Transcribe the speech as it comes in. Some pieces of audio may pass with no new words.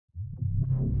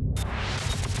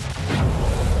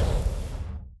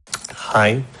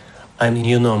Hi, I'm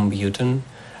Buton,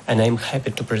 and I'm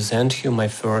happy to present you my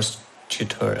first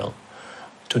tutorial.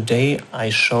 Today I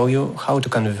show you how to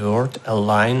convert a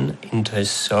line into a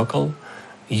circle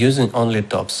using only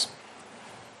tops.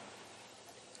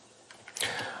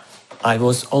 I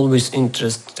was always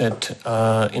interested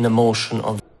in the motion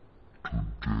of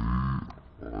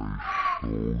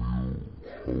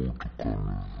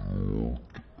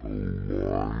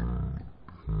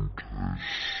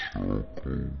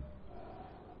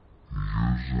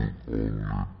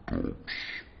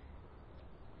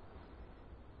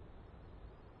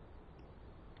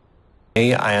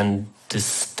I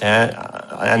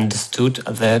understood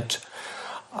that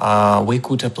we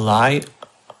could apply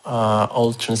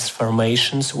all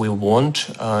transformations we want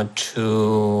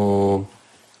to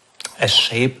a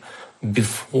shape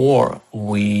before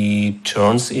we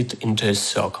turns it into a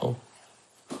circle.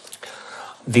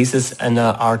 This is an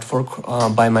artwork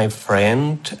by my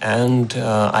friend, and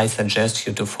I suggest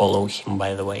you to follow him,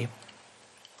 by the way.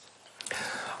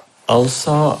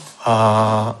 Also,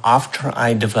 after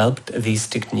I developed this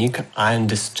technique, I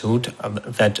understood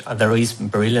that there is a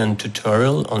brilliant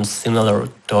tutorial on similar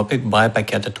topic by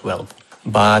Paqueta 12.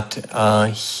 But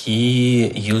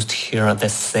he used here the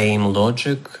same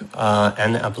logic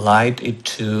and applied it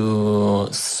to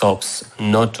SOPs,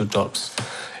 not to tops.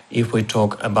 If we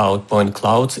talk about point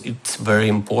clouds, it's very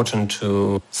important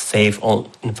to save all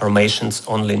informations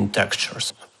only in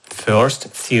textures. First,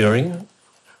 theory.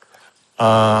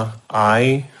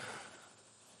 I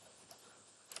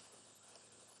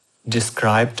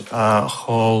described a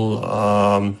whole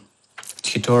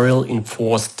tutorial in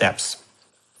 4 steps.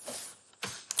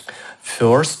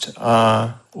 First,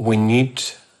 we need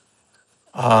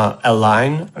a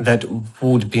line that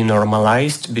would be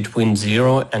normalized between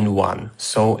 0 and 1.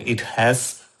 So it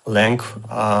has length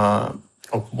of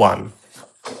 1.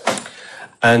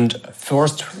 And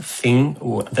first thing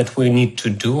that we need to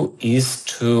do is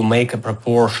to make a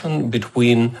proportion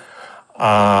between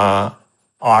R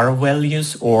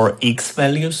values or X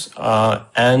values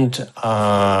and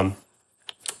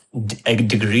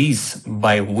degrees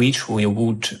by which we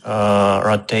would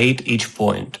rotate each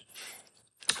point.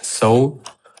 So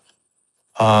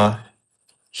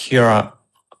here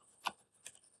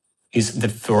is the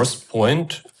first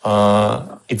point,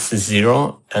 it's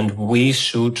 0, and we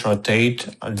should rotate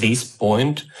this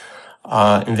point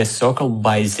in the circle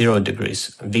by 0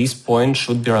 degrees. This point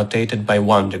should be rotated by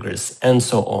 1 degrees, and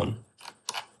so on.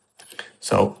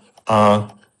 So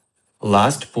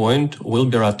last point will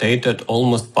be rotated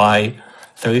almost by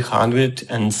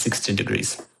 360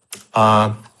 degrees.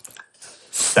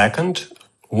 Second,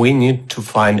 we need to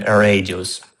find a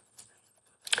radius.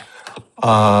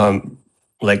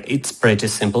 It's pretty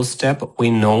simple step.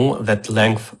 We know that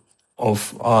length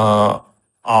of our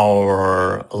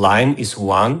line is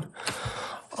 1,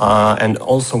 and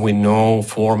also we know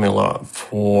formula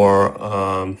for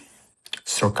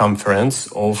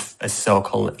circumference of a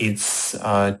circle. It's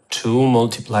 2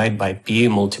 multiplied by p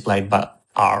multiplied by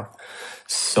r.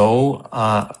 So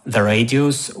the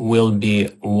radius will be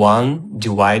 1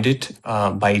 divided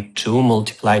by 2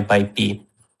 multiplied by p.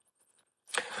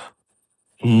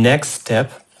 Next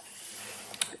step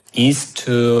is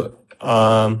to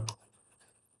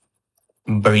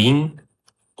bring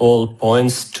all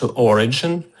points to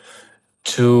origin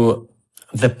to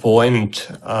the point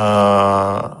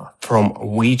from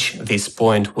which this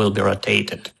point will be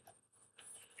rotated.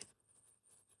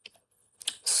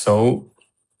 So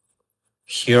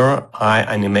here I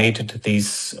animated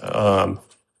this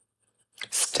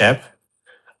step,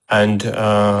 and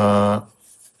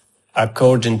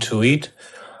according to it,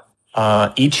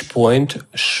 each point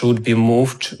should be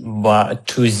moved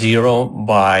to 0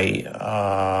 by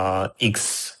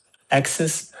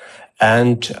x-axis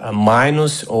and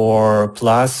minus or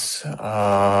plus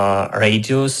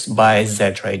radius by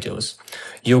z-radius.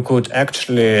 You could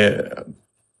actually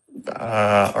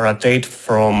rotate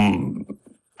from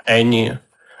any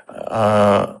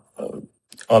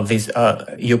of these.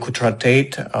 You could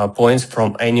rotate points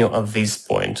from any of these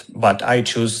points, but I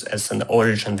choose as an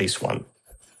origin this one.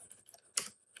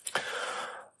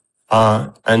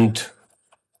 And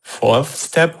fourth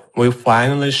step, we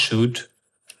finally should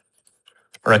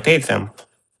rotate them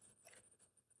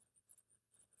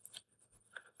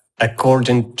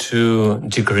according to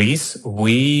degrees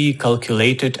we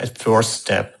calculated at first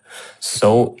step.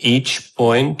 So each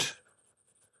point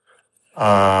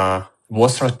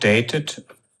was rotated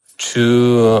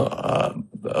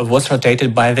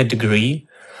by the degree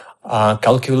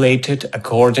calculated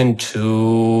according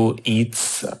to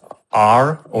its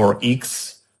r or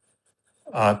x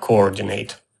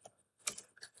coordinate.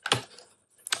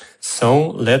 So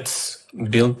let's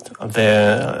build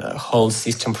the whole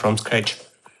system from scratch.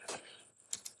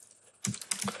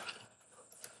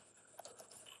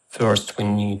 First, we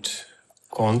need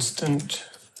constant.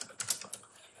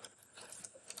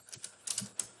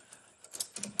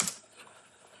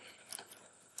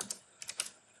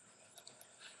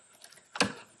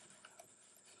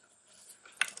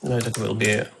 That will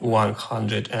be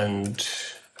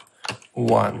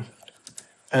 101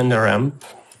 and a ramp.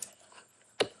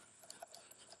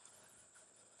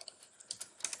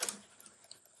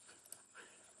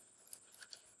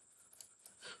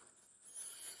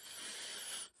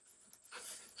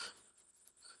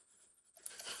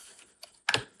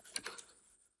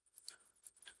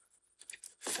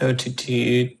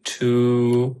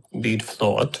 (32-bit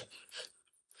float)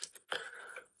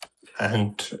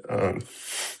 and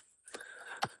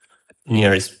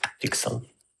nearest pixel.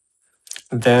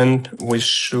 Then we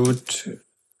should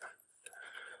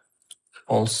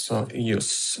also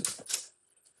use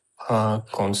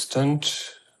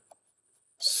constant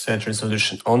set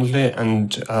resolution only,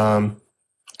 and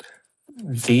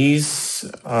these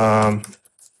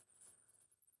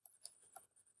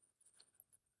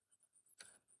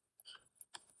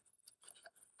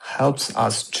helps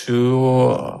us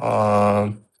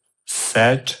to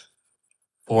set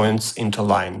points into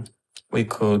line. We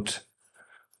could,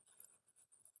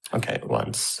 okay,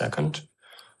 1 second,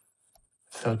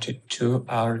 32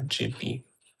 RGB.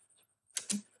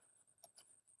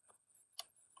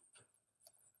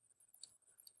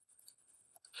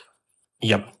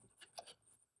 Yep.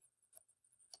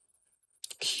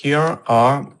 Here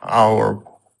are our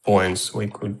points. We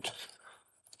could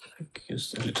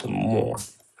use a little more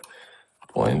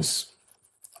points.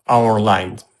 Our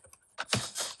line.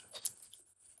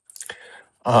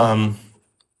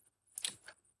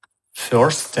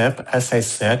 First step, as I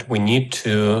said, we need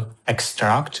to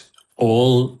extract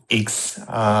all x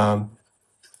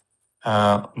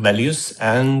values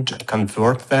and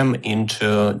convert them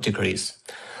into degrees.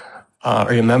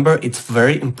 Remember, it's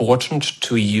very important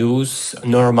to use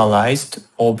normalized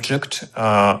object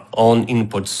on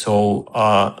input, so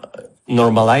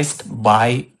normalized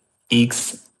by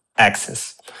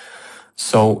x-axis.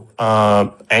 So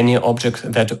any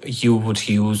object that you would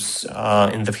use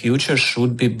in the future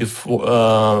should be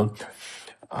before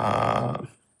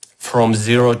from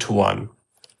 0 to 1.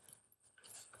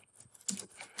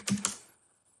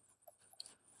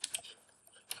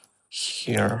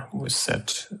 Here we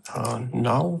set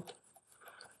null,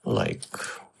 like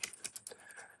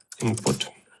input,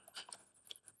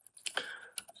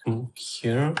 and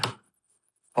here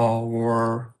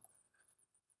our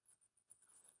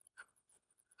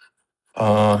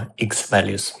x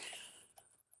values.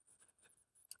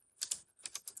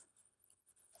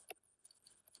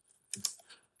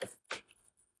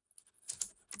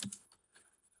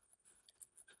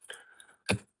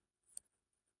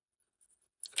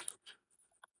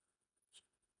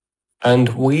 And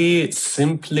we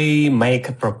simply make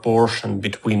a proportion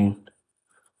between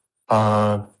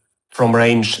from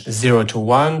range 0 to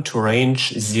 1 to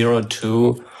range 0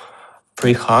 to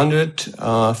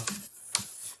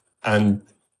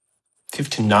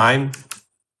 359,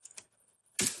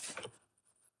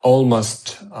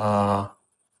 almost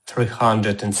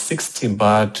 360,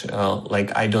 but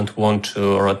like I don't want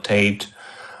to rotate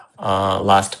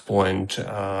last point to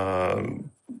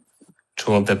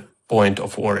the point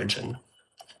of origin.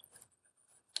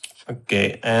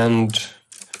 Okay, and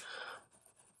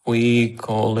we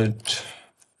call it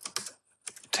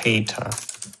theta.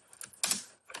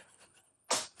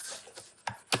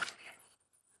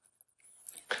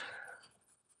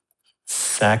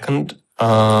 Second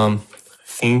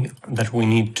thing that we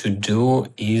need to do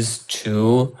is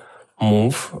to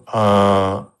move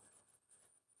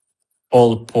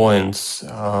all points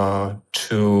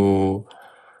to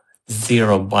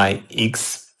 0 by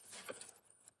x.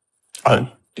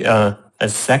 A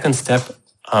second step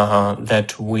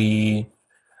that we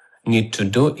need to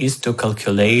do is to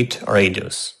calculate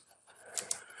radius.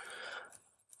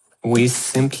 We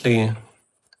simply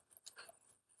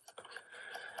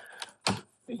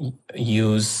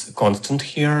use constant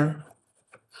here,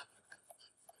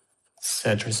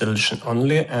 set resolution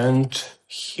only, and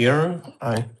here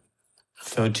I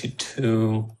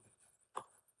 32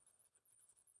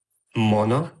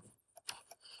 mono,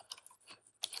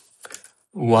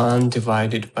 1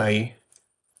 divided by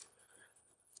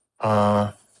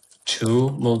 2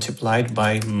 multiplied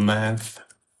by math.pi.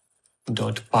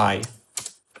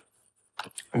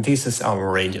 This is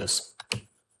our radius.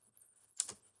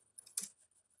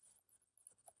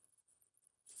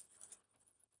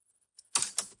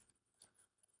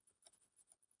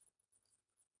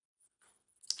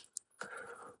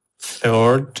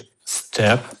 third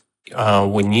step,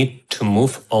 we need to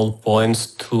move all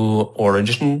points to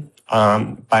origin.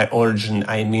 By origin,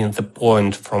 I mean the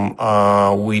point from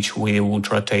which we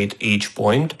would rotate each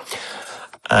point.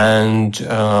 And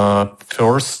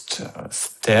first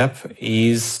step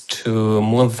is to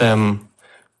move them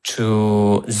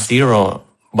to 0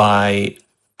 by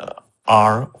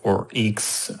R or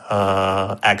X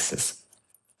axis.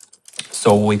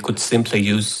 So we could simply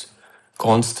use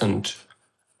constant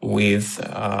with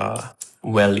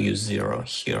value 0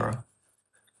 here,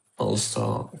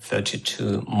 also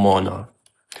 32 mono.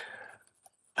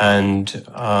 And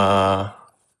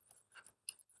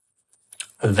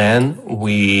then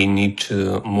we need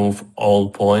to move all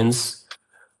points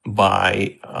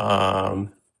by R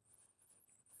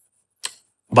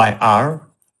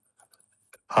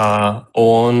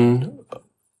on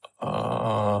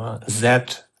Z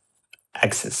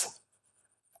axis.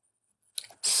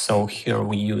 So here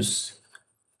we use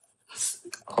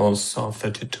also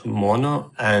 32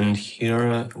 mono, and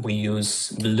here we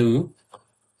use blue,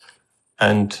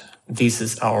 and this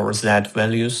is our Z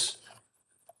values.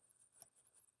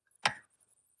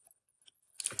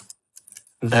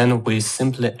 Then we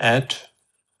simply add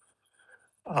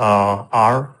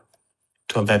R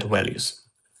to that values.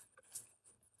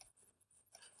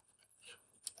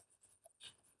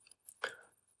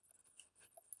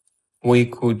 We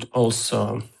could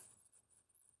also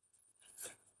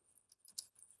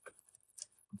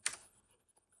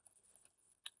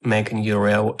make a new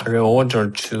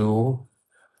reorder to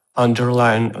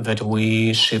underline that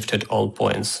we shifted all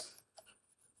points.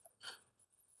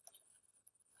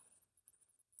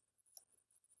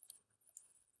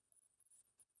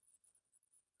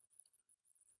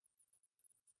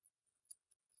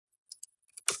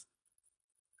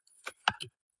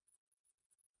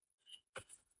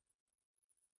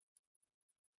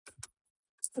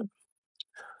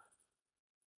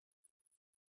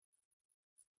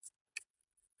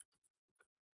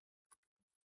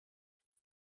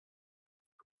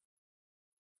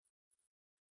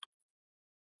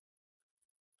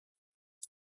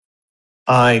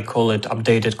 I call it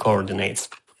updated coordinates.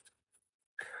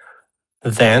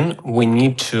 Then we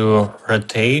need to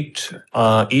rotate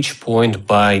each point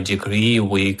by degree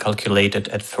we calculated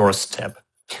at first step.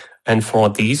 And for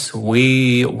this,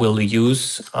 we will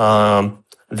use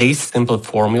this simple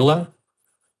formula,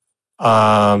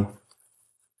 but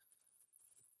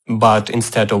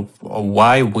instead of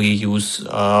y, we use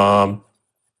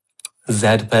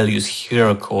z values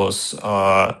here, because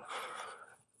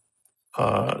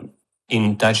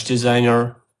in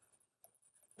Touchdesigner,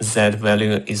 z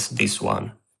value is this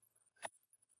one.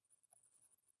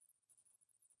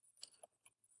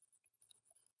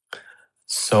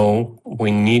 So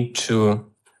we need to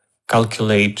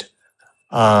calculate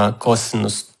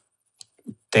cosinus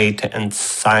theta and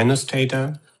sinus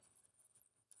theta.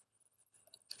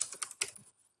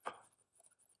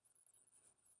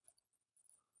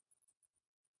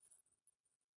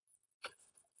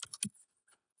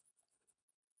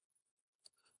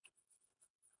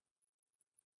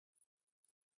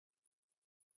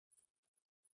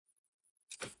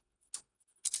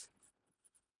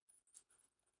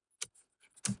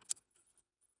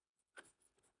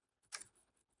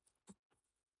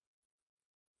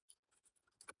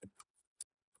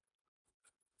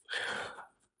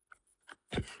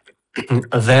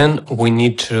 Then we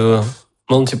need to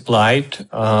multiply it,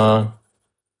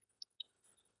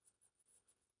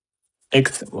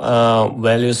 x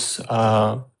values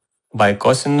by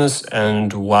cosinus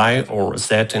and y or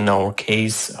z in our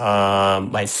case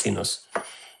by sinus.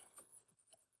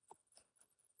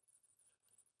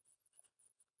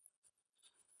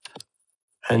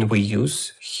 And we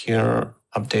use here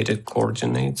updated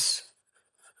coordinates.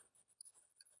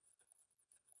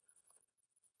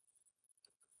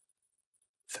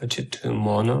 32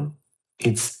 mono,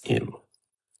 it's in.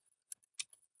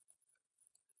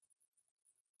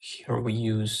 Here we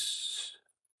use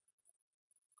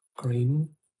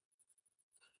green.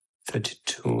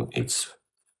 32, it's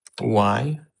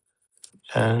y.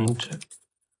 And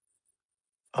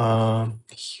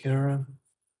here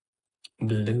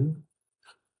blue,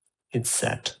 it's z.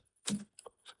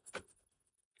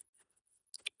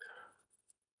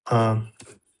 I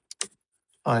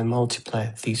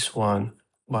multiply this one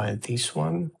by this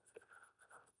one,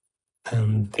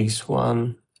 and this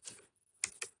one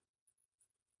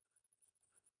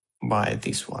by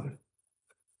this one.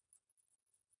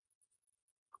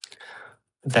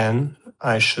 Then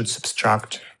I should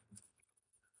subtract.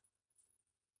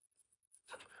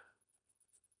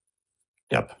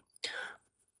 Yep.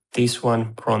 This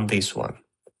one from this one.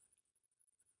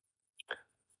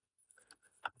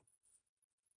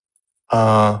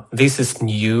 this is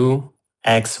new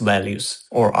X values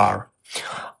or R.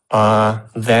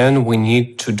 Then we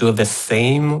need to do the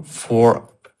same for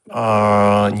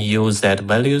new Z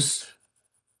values.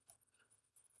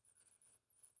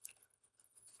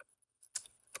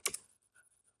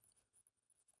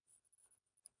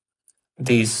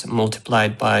 This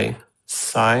multiplied by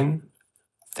sine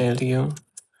value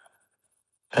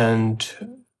and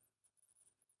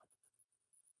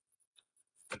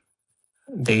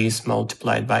this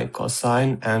multiplied by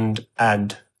cosine and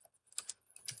add.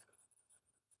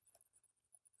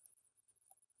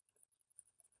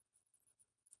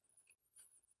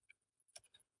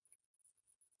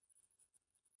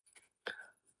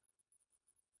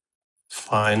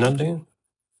 Finally,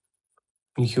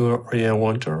 your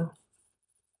reorder.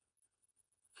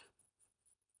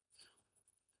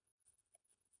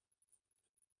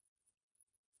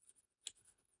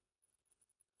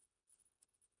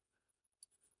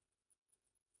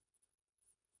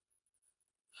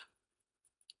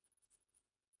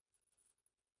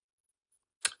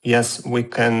 Yes, we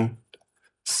can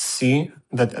see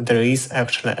that there is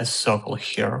actually a circle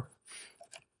here.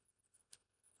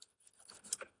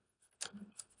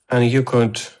 And you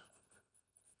could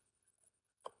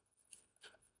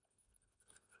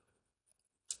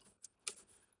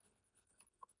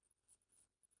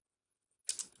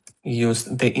use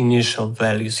the initial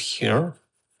values here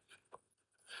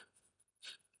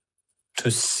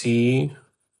to see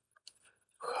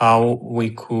how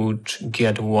we could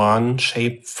get one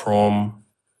shape from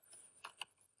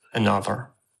another.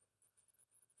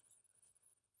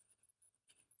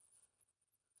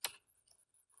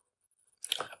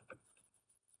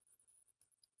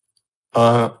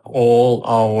 All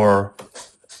our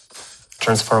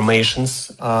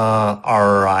transformations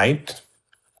are right,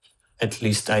 at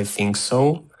least I think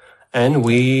so, and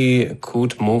we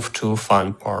could move to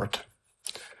fun part.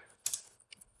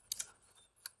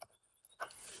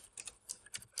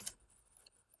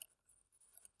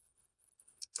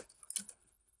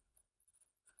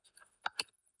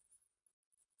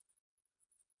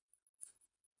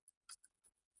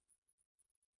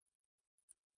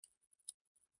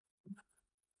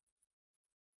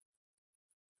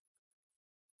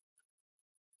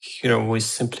 Here we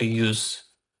simply use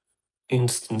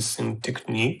instancing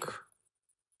technique.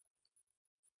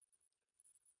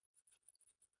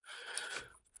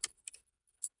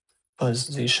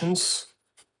 Positions.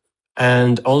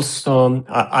 And also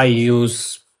I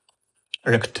use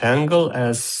rectangle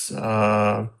as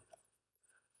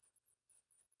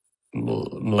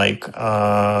like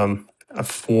a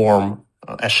form,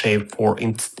 a shape for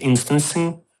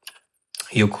instancing.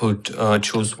 You could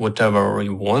choose whatever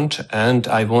you want, and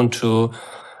I want to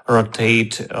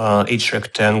rotate each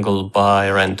rectangle by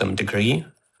random degree.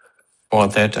 For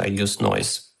that, I use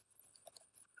noise.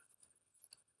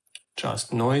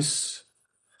 Just noise,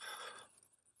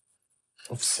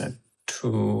 offset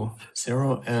to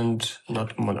 0 and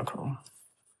not monochrome.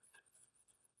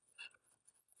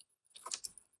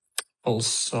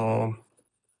 Also,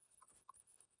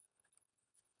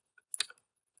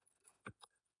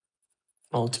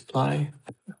 multiply.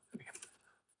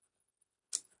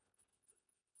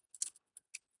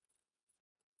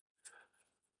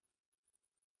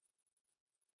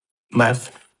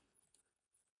 Math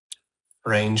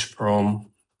range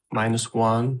from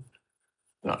 -1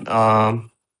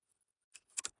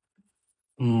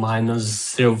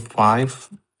 minus 0.5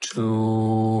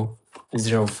 to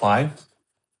 0.5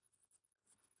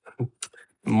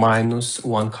 minus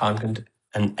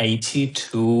 180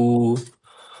 to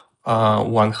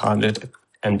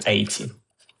 180.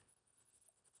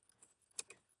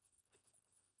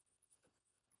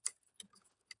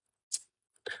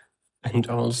 And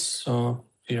also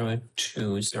 0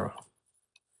 to 0.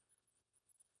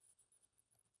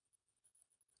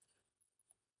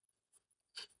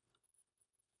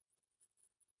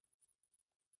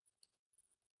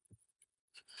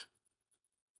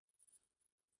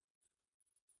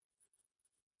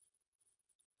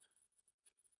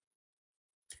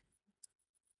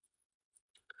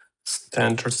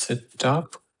 Standard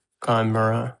setup,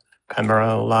 camera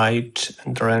light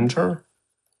and render.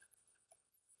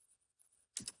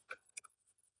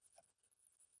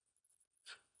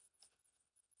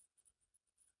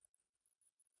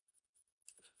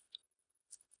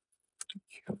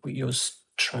 Here we use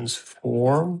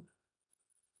transform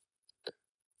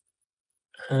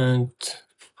and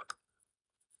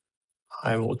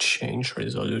I will change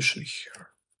resolution here.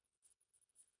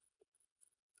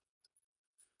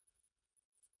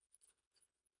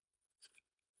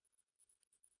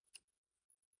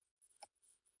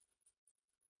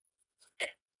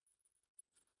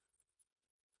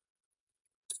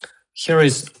 Here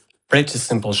is pretty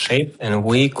simple shape, and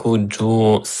we could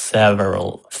do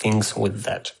several things with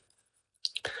that.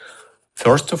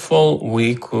 First of all,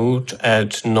 we could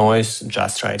add noise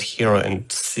just right here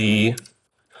and see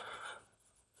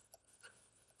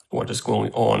what is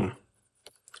going on.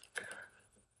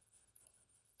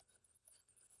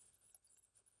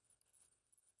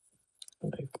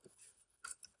 Like,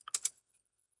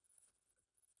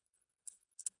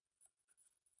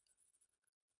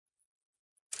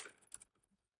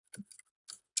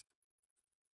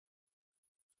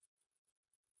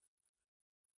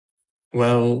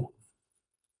 well,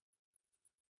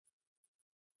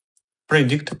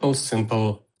 predictable,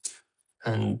 simple,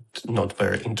 and not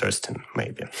very interesting,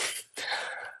 maybe.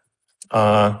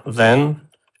 Then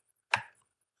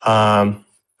um,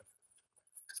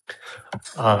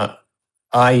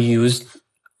 I used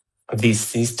this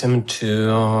system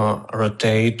to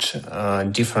rotate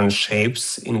different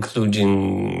shapes,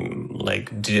 including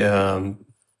like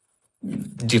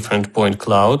different point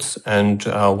clouds, and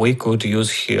we could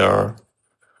use here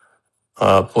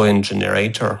a point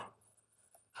generator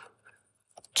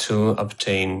to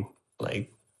obtain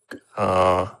like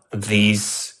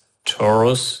these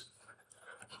torus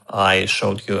I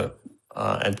showed you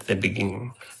at the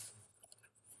beginning.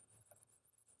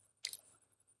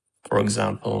 For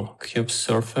example, cube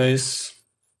surface,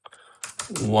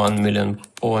 1 million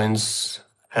points,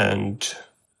 and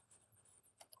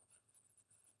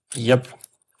yep.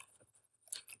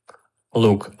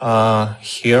 Look,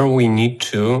 here we need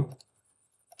to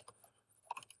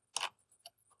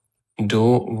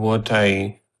do what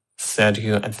I said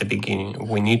here at the beginning.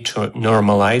 We need to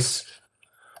normalize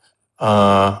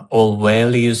all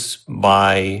values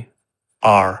by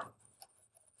R.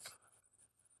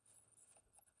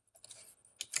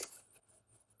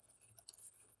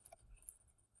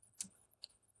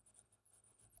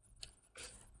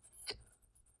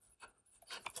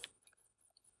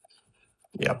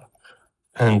 Yep.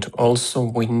 And also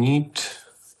we need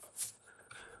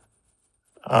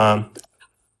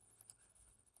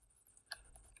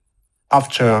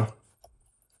after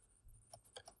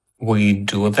we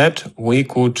do that, we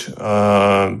could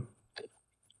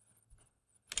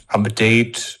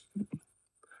update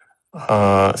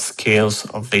scales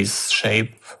of this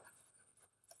shape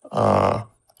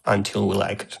until we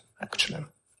like it, actually.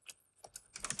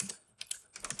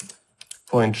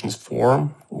 Point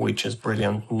transform, which is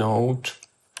brilliant node.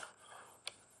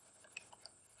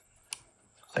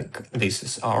 Like this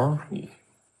is R.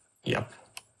 Yep.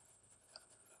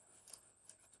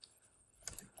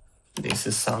 This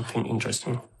is something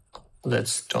interesting.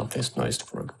 Let's stop this noise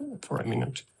for a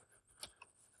minute.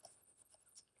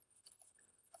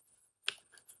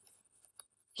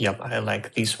 Yep, I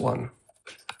like this one.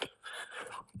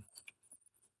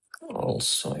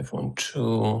 Also, I want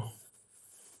to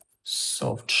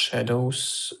soft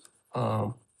shadows.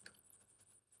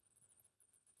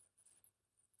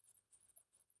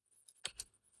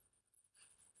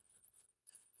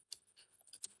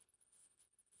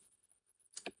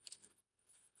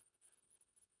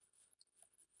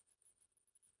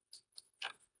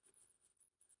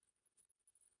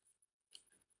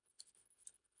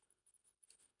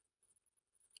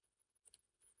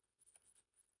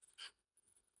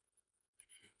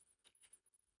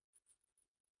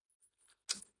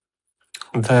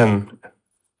 Then,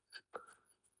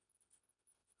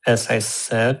 as I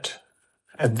said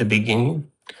at the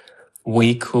beginning,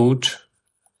 we could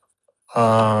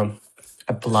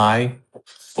apply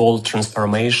full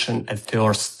transformation at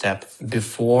first step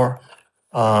before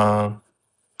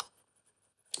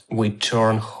we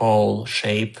turn whole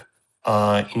shape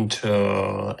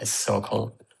into a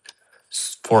circle.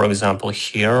 For example,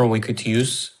 here we could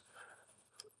use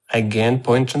again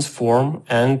point transform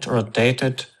and rotate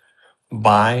it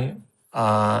by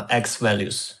x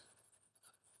values.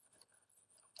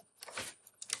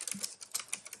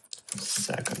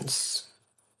 Seconds.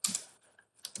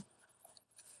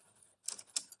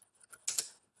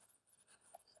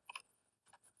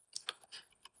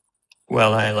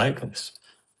 Well, I like this.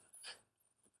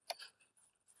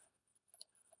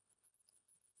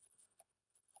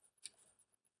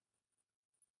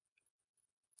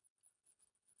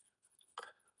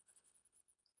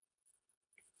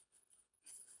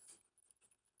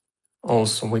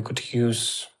 Also, we could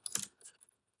use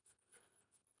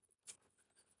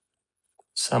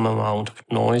some amount of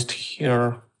noise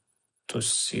here to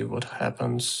see what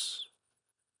happens.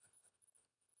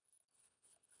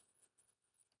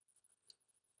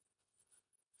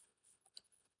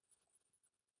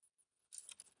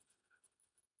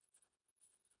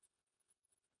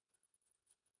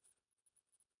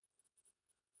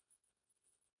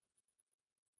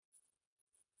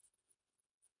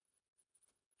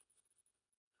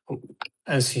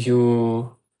 As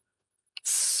you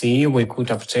see, we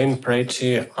could obtain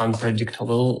pretty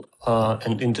unpredictable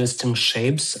and interesting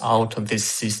shapes out of this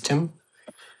system.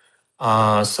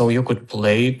 So you could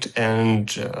play it and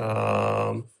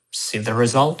see the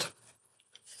result.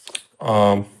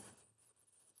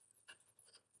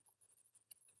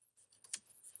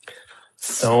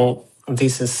 So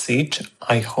this is it.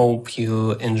 I hope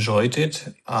you enjoyed it.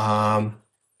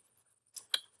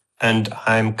 And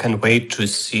I can wait to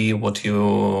see what you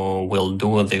will do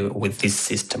with this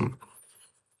system.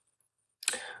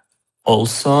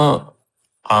 Also,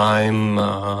 I'm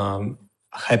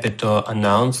happy to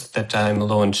announce that I'm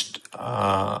launched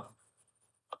a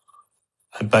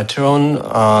Patreon,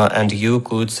 and you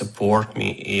could support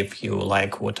me if you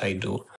like what I do.